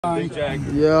Big Jack.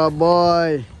 Yeah,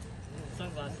 boy.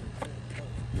 Sunglasses.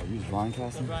 You was blind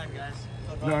casting? Blind guys.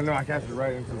 No, I cast it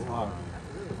right into his heart.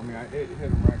 I mean, it hit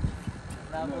him right.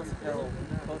 Now goes Carol.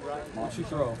 Code right. What'd you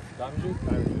throw? Diamond juice?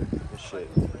 Good shit.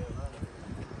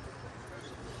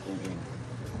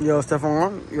 Yo,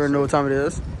 Stephon, you already know what time it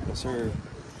is. Yes, sir.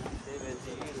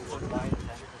 I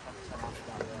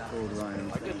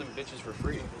get them bitches for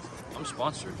free. I'm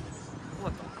sponsored.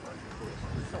 What the fuck?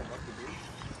 So lucky, dude.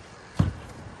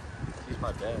 He's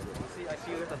my dad. I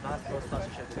see you with the last pro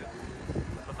sponsorship too.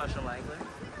 Professional angler.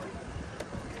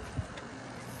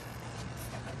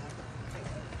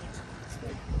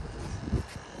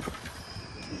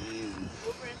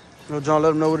 Yo, John, let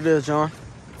them know what it is, John.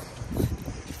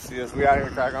 See us, we out here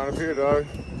crack on the pier, dog.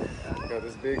 Got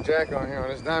this Big Jack on here on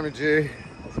this diamond jig.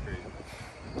 That's crazy.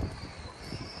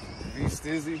 V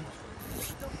Stizzy.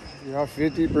 Y'all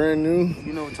 50, brand new.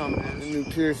 You know what time it The is. new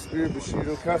Pier Spirit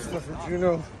Bushido custom from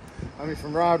Juno. I mean,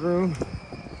 from Rod Room.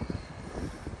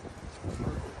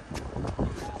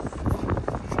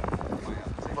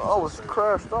 Bro, I was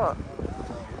crashed up.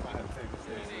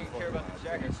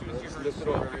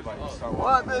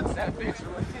 What, bitch? That bitch.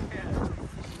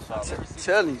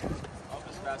 Tell you.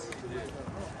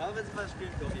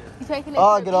 You taking it?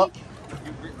 Oh, to get the up. beach?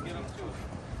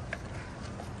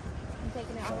 You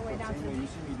taking it all the way down to the beach?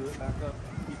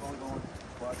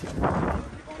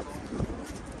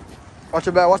 Watch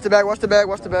your bag, watch the bag, watch the bag,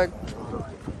 watch the bag.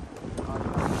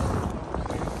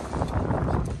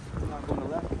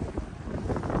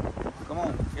 Come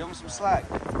on, give him some slack.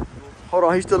 Hold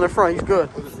on, he's still in front, he's good.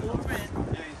 Both minutes.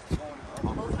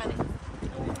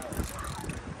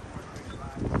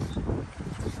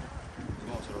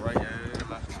 Going to the right, yeah,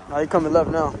 left. Now he coming left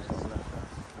now.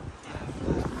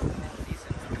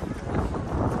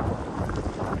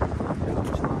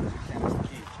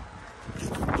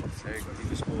 There you go, keep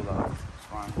the spool out. It's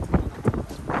fine.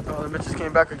 Oh, the bitches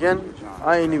came back again.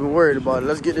 I ain't even worried about it.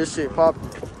 Let's get this shit popping.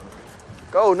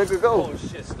 Go, nigga, go. Oh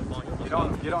shit, Stephon. Get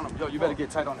on him, get on him. Yo, you better get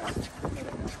tight on that.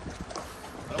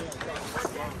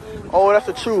 Oh, that's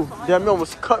the truth. Damn, you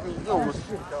almost cut me. You almost.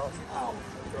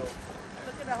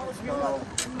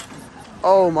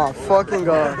 Oh my fucking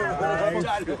god.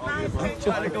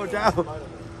 Trying to go down.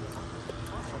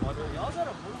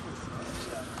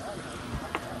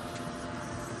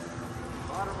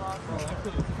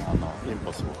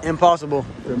 Impossible. Impossible.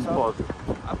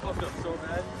 I fucked up so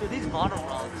bad. Dude, these bottom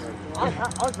rods.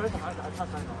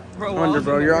 Bro, Under,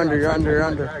 bro. You're under, you're under, you're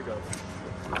under.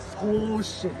 Oh,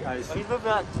 shit, guys. He's moving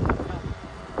back.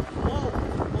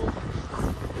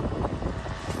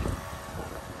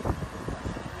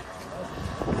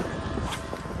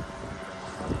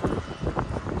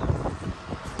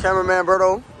 Cameraman,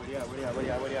 Berto. Where you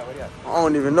at? I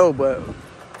don't even know, but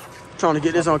trying to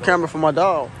get this on camera for my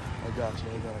dog. I got you.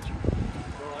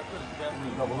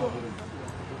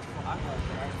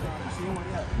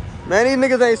 Man, these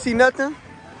niggas ain't see nothing.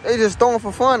 They just throwing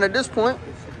for fun at this point.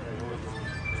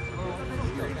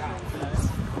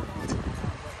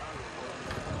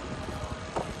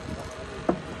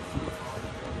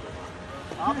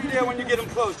 I'll be there when you get him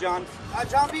close, John.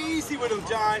 John, be easy with him,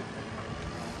 John.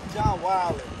 John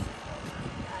Wilder.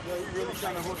 Yo, he's really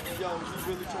trying to horse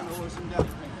him down.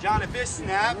 John, if it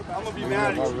snap, I'm gonna be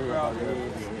mad at you, bro.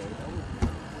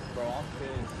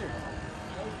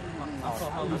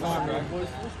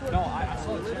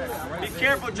 Be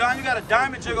careful, John. You got a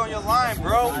diamond jig on your line,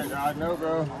 bro. I know,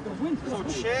 bro. So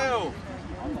chill.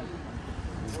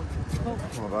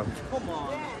 Come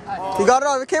on. He got it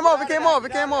off. It came off. It came off.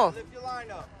 It came off. Lift your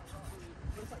line up.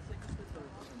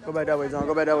 Go back that way, John.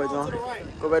 Go back that way, John.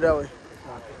 Go back that way.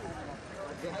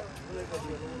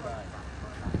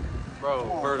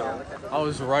 Bro, Berto, I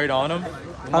was right on him.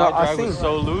 And I my drag seen was him.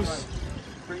 so loose.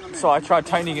 So I tried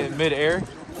tightening it mid-air.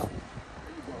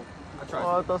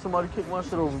 Oh, I thought somebody kicked my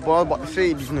shit over. Boy, I was about to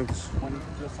fade these niggas.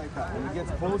 Just like that. When it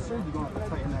gets closer, you're gonna have to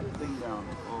tighten that thing down.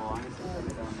 Oh, I need to tighten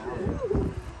it down now.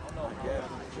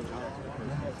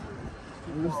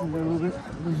 Loosen it a little bit.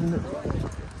 Loosen it.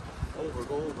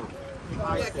 Go over.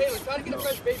 Yeah, Caleb, try to get a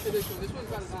fresh bait for this one. This one's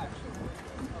got an action.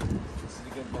 This is a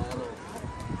good battle.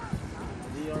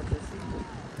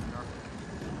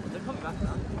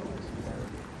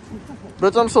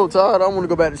 Bitch, I'm so tired. I want to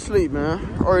go back to sleep, man.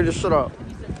 Already just shut up.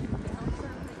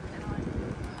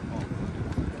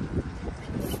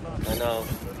 I know.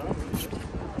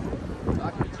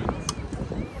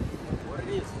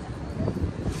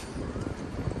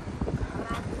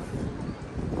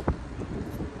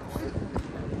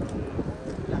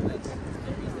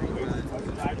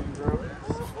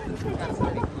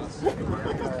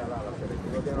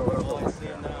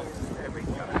 Every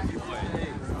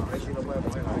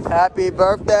Happy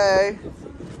birthday.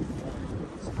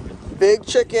 Big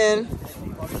chicken.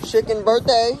 Chicken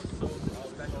birthday.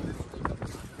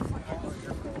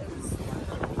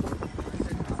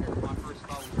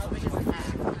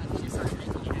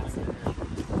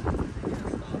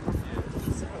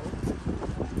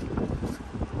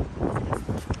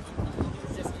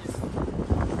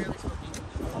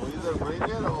 Either bring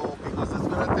it or because it's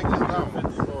gonna take us down.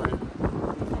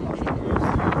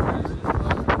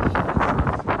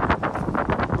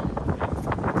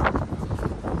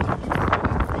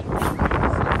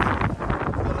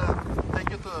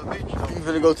 You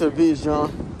finna go to the beach,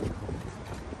 John.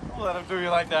 Let him do you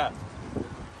like that.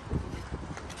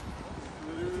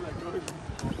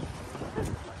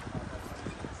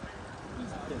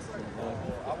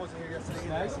 I wasn't here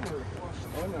yesterday.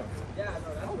 Oh no. Yeah, no,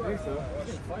 that's what I so. I've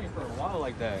been playing for a while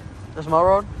like that. That's my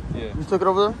road? Yeah. You took it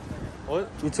over there? What?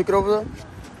 You took it over there?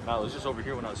 No, it was just over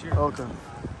here when I was here. Okay.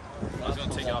 I was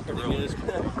gonna take it off the road.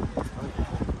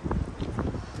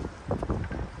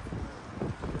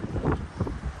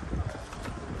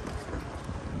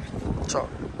 Chop.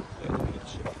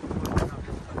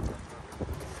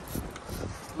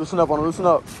 Loosen up on him, loosen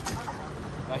up.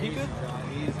 He good?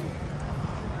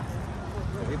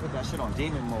 They put that shit on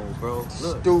demon mode, bro.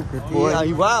 Look. Stupid boy. Yeah,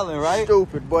 he wildin', right?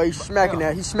 Stupid boy. He's smacking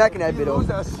that. He's smacking that bit Lose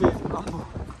over. that shit.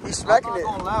 He's I'm smacking not it.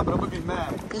 gonna lie, but I'm gonna be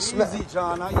mad. He's Easy,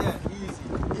 John, not yet.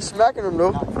 Easy. He's smacking him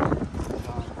though.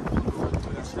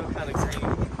 It's still kind of green. I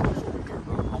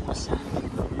want to see you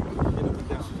get up and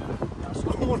down.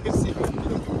 I want to see you get up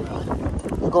and down.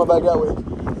 He's going back that way.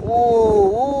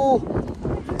 Ooh, ooh.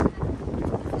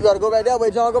 You gotta go back that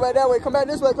way, John. Go back that way. Come back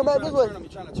this way. Come back this way. You're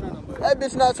trying to turn him, but That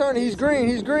bitch not turning. He's green.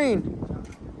 He's green.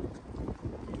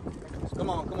 come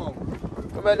on, come on.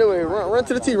 Come back that way. Run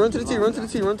to the T. Run to the T. Run to the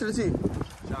T. Run to the T.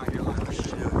 John, you're like,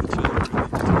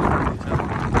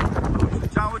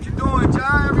 John, what you doing,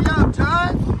 John? Hurry up,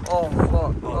 John. Oh,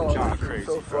 fuck. Oh, John, crazy,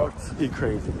 so bro. fucked. He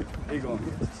crazy. He going.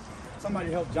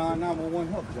 Somebody help John.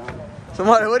 911 help John.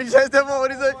 Somebody, what did he say, Stefan? What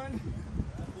did he say?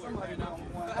 Somebody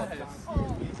 911 help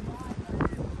John.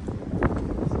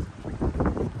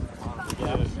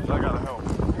 I gotta help.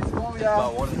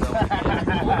 About one and done.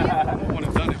 One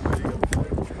and done it.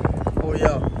 Oh,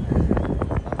 yeah.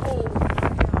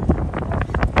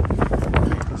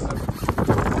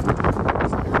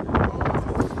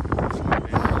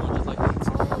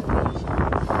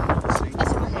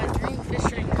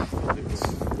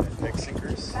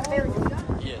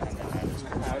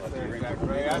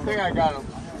 I think I got him.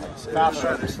 I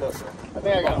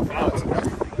think I got him.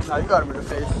 Nah, you got him in the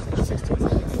face. 16.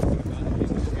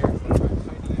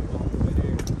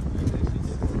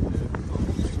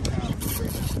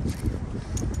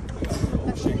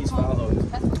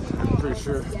 I'm pretty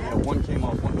sure. Yeah, one came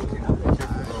off, one came off. Be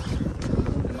careful, bro.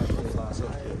 It might be his last hit.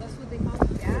 That's what they call it,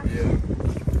 yeah?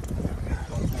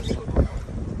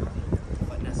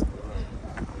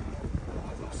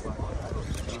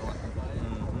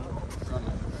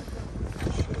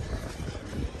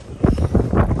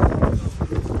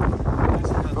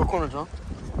 Go corner, John.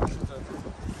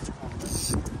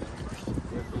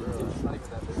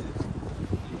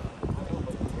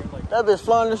 That bitch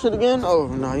flying this shit again? Oh,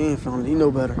 no, he ain't flying it. He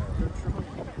know better.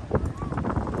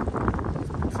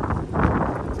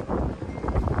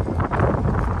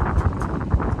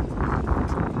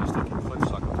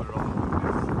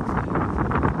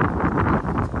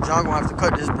 John gonna have to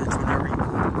cut this bitch whenever he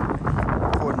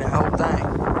recording that whole thing.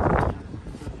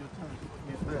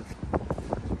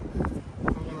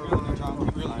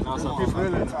 Keep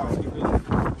reeling. It's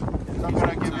not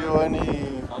gonna give you any.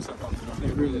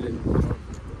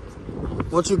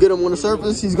 Once you get him on the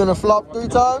surface, he's gonna flop 3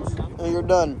 times, and you're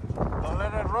done. Don't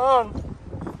let it run.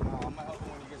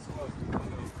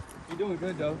 You're doing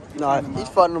good, though. Nah, he's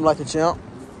fighting him like a champ.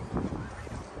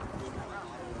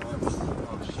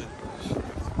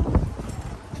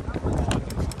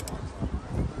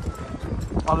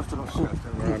 I'll lift it up.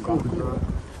 Cool.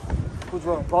 Who's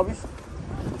wrong? Bobby's?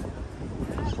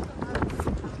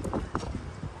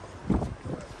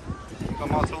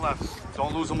 Come on to the left.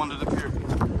 Don't lose him under the pier.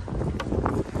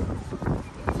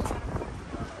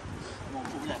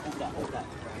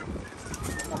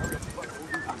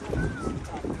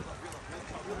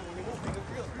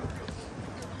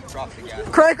 Drop the gas.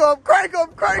 Crank him! Crank him!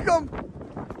 Crank him!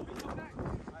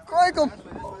 Crank him!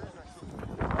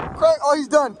 Crank! Oh, he's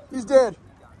done. He's dead.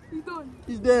 He's done.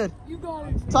 He's dead. You got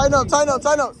it. Tighten up, tighten up,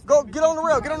 tighten up. Go, get on the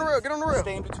rail, get on the rail, get on the rail.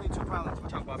 Stay in between 2 pylons.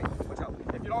 Watch out, Bobby. Watch out.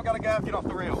 If you don't got a gap, get off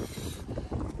the rail.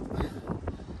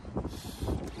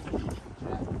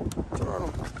 Turn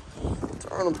him.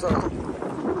 Turn him, turn him.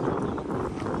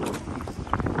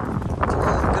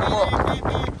 Turn him. Get him up. Beep,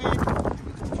 beep, beep, beep.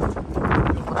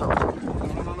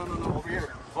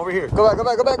 over here. Go back, go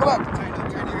back, go back, go back.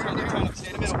 Turn up. Stay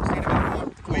in the middle. Stay in the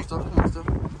middle. Come on, stuff. Come on, stuff.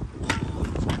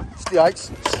 Steikes.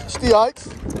 Steikes.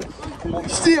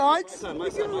 Steikes.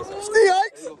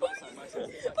 Steikes.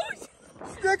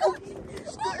 Stick him.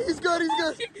 He's good, he's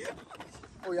good.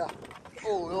 Oh, yeah.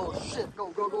 Oh, shit.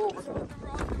 Go over.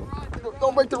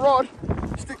 Don't break the rod.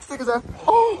 Stick his ass.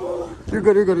 Oh, you're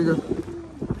good.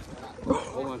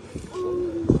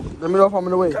 Let me know if I'm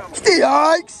in the way.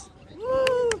 Steikes.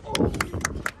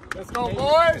 Let's go,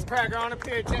 boys. Cracker on the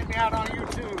pit. Check me out on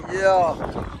YouTube. Yeah.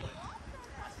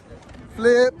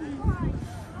 Flip.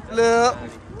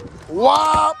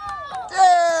 Whop.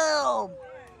 Damn.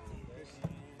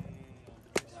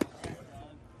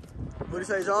 What do you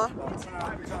say, John?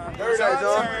 Third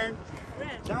turn.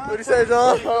 What do you say,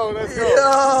 John? Oh, let's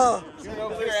go. Yeah.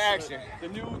 Clear action. The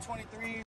new 23.